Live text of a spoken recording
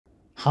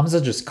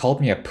Hamza just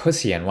called me a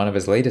pussy in one of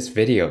his latest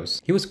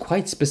videos. He was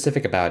quite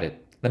specific about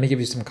it. Let me give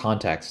you some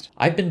context.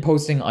 I've been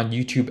posting on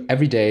YouTube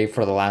every day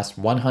for the last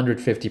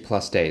 150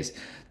 plus days.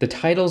 The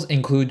titles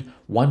include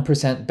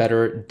 1%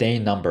 better day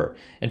number.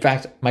 In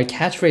fact, my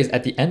catchphrase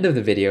at the end of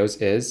the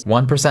videos is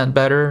 1%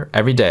 better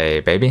every day,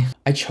 baby.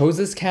 I chose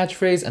this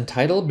catchphrase and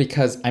title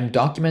because I'm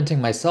documenting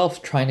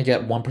myself trying to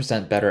get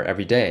 1% better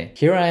every day.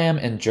 Here I am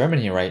in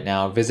Germany right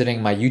now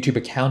visiting my YouTube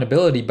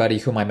accountability buddy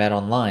whom I met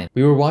online.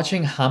 We were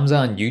watching Hamza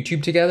on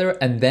YouTube together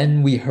and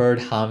then we heard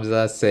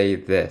Hamza say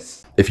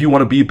this. If you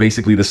want to be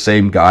basically the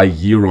same guy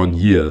year on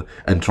year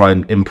and try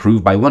and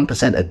improve by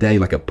 1% a day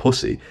like a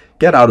pussy,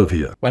 get out of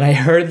here. When I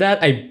heard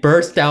that, I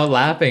burst out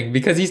laughing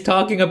because he's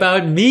talking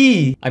about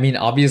me. I mean,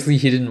 obviously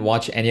he didn't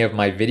watch any of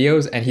my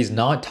videos and he's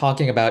not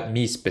talking about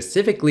me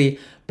specifically,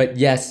 but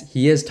yes,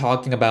 he is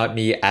talking about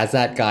me as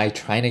that guy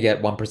trying to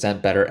get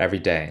 1% better every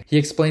day. He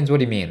explains what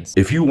he means.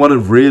 If you want to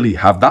really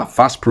have that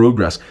fast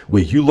progress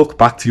where you look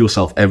back to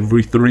yourself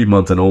every 3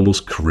 months and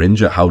almost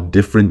cringe at how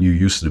different you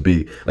used to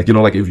be, like, you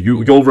know, like if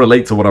you'll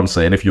relate to what I'm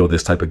saying if you're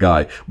this type of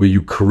guy, where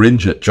you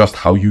cringe at just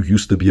how you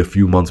used to be a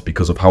few months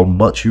because of how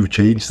much you've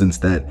changed since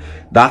then,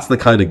 that's the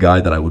kind of guy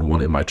that I would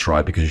want in my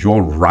tribe, because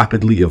you're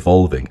rapidly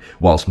evolving,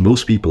 whilst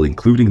most people,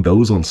 including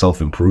those on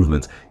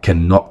self-improvement,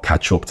 cannot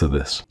catch up to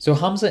this. So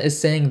Hamza is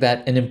saying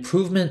that an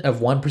improvement of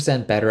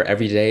 1% better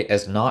every day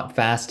is not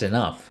fast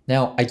enough.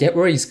 Now, I get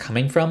where he's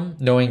coming from,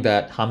 knowing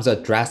that Hamza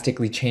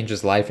drastically changed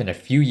his life in a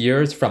few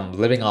years from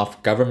living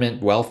off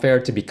government welfare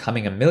to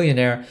becoming a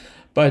millionaire,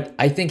 but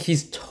I think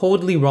he's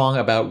totally wrong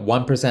about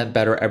 1%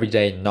 better every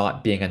day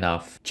not being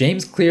enough.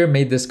 James Clear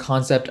made this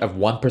concept of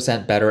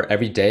 1% better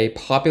every day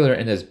popular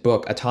in his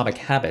book Atomic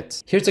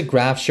Habits. Here's a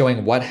graph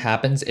showing what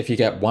happens if you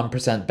get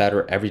 1%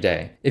 better every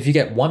day. If you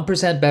get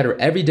 1% better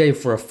every day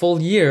for a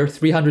full year,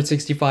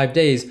 365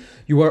 days,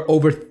 you are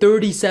over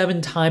 37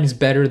 times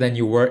better than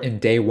you were in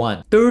day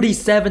one.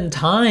 37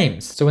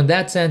 times! So in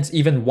that sense,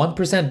 even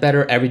 1%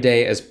 better every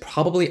day is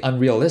probably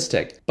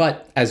unrealistic.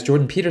 But as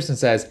Jordan Peterson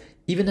says,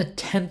 even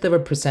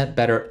 0.1%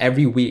 better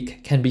every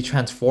week can be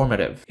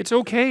transformative. It's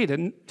okay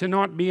to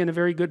not be in a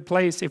very good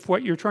place if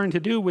what you're trying to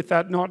do with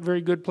that not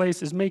very good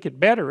place is make it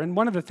better. And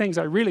one of the things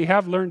I really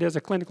have learned as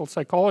a clinical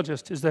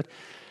psychologist is that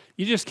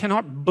you just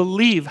cannot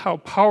believe how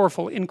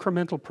powerful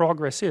incremental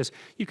progress is.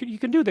 You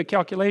can do the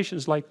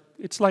calculations like,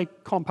 it's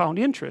like compound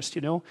interest,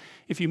 you know.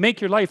 If you make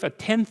your life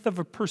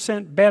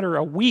 0.1% better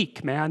a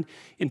week, man,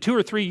 in 2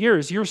 or 3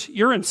 years,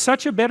 you're in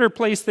such a better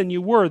place than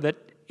you were that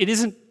it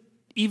isn't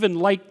even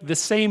like the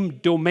same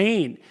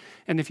domain.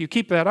 And if you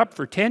keep that up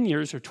for 10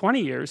 years or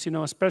 20 years, you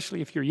know,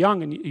 especially if you're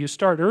young and you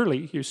start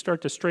early, you start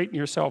to straighten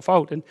yourself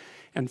out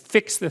and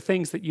fix the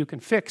things that you can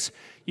fix,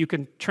 you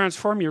can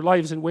transform your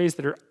lives in ways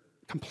that are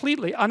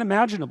completely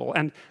unimaginable.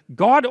 And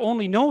God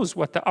only knows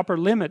what the upper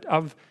limit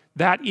of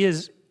that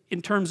is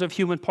in terms of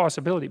human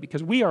possibility,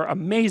 because we are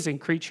amazing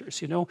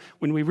creatures, you know,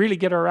 when we really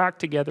get our act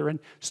together and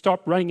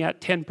stop running at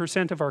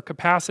 10% of our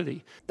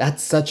capacity.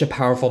 That's such a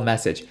powerful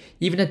message.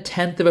 Even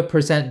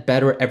 0.1%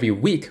 better every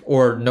week,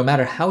 or no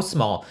matter how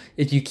small,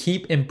 if you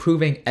keep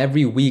improving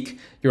every week,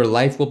 your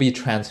life will be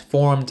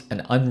transformed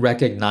and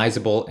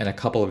unrecognizable in a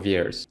couple of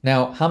years.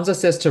 Now, Hamza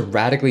says to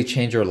radically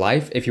change your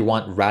life if you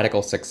want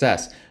radical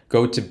success.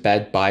 Go to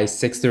bed by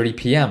 6:30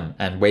 p.m.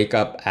 and wake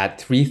up at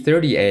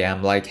 3:30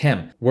 a.m. like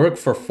him. Work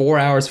for 4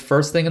 hours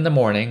first thing in the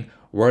morning,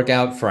 work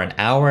out for an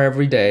hour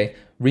every day,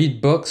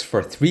 read books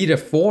for 3 to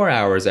 4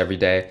 hours every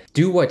day.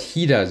 Do what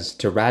he does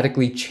to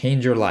radically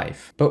change your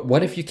life. But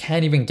what if you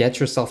can't even get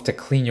yourself to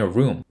clean your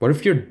room? What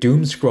if you're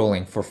doom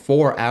scrolling for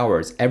 4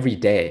 hours every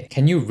day?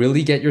 Can you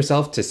really get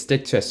yourself to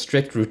stick to a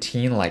strict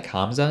routine like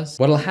Hamza's?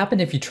 What'll happen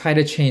if you try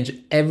to change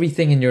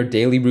everything in your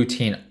daily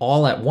routine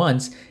all at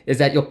once is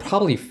that you'll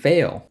probably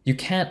fail. You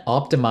can't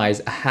optimize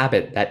a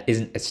habit that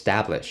isn't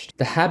established.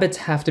 The habits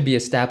have to be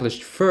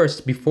established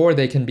first before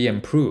they can be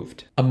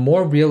improved. A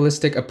more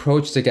realistic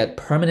approach to get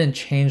permanent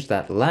change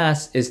that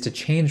lasts is to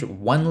change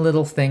one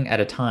little thing at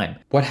a time.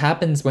 What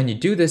happens when you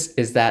do this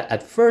is that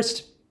at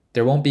first,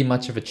 there won't be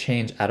much of a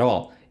change at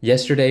all.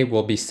 Yesterday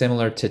will be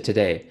similar to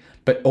today.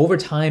 But over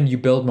time, you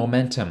build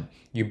momentum,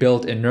 you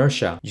build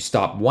inertia. You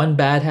stop one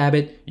bad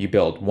habit, you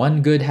build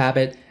one good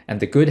habit, and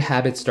the good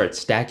habits start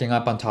stacking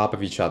up on top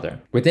of each other.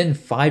 Within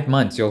 5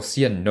 months, you'll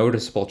see a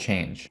noticeable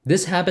change.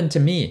 This happened to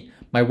me.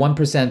 My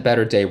 1%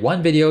 Better Day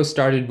 1 video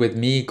started with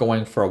me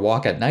going for a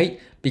walk at night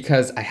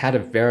because I had a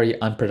very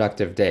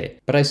unproductive day.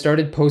 But I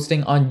started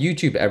posting on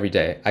YouTube every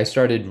day. I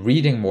started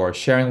reading more,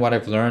 sharing what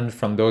I've learned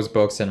from those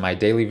books in my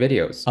daily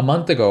videos. A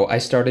month ago, I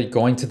started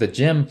going to the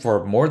gym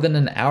for more than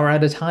an hour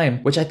at a time,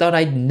 which I thought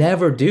I'd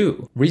never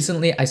do.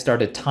 Recently, I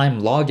started time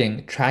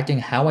logging, tracking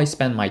how I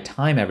spend my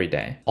time every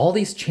day. All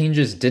these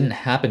changes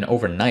didn't happen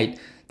overnight.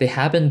 They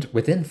happened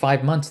within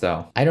 5 months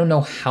though. I don't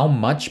know how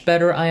much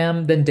better I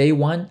am than day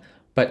one,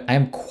 but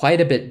I'm quite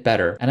a bit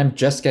better and I'm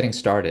just getting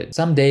started.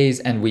 Some days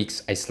and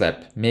weeks I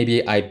slip.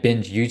 Maybe I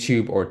binge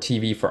YouTube or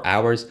TV for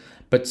hours,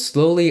 but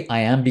slowly I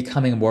am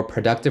becoming more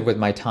productive with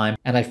my time,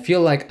 and I feel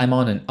like I'm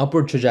on an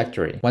upward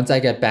trajectory. Once I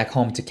get back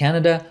home to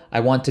Canada, I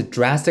want to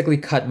drastically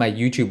cut my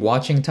YouTube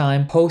watching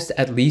time, post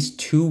at least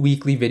 2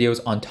 weekly videos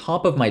on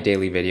top of my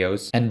daily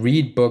videos, and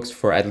read books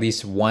for at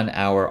least 1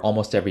 hour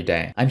almost every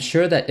day. I'm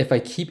sure that if I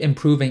keep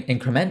improving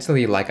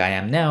incrementally like I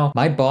am now,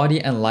 my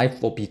body and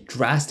life will be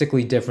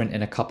drastically different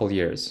in a couple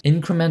years.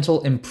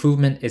 Incremental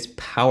improvement is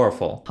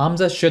powerful.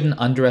 Hamza shouldn't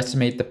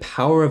underestimate the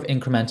power of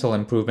incremental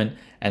improvement,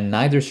 and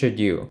neither should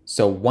you.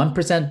 So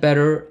 1%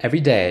 better every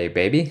day,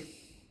 baby.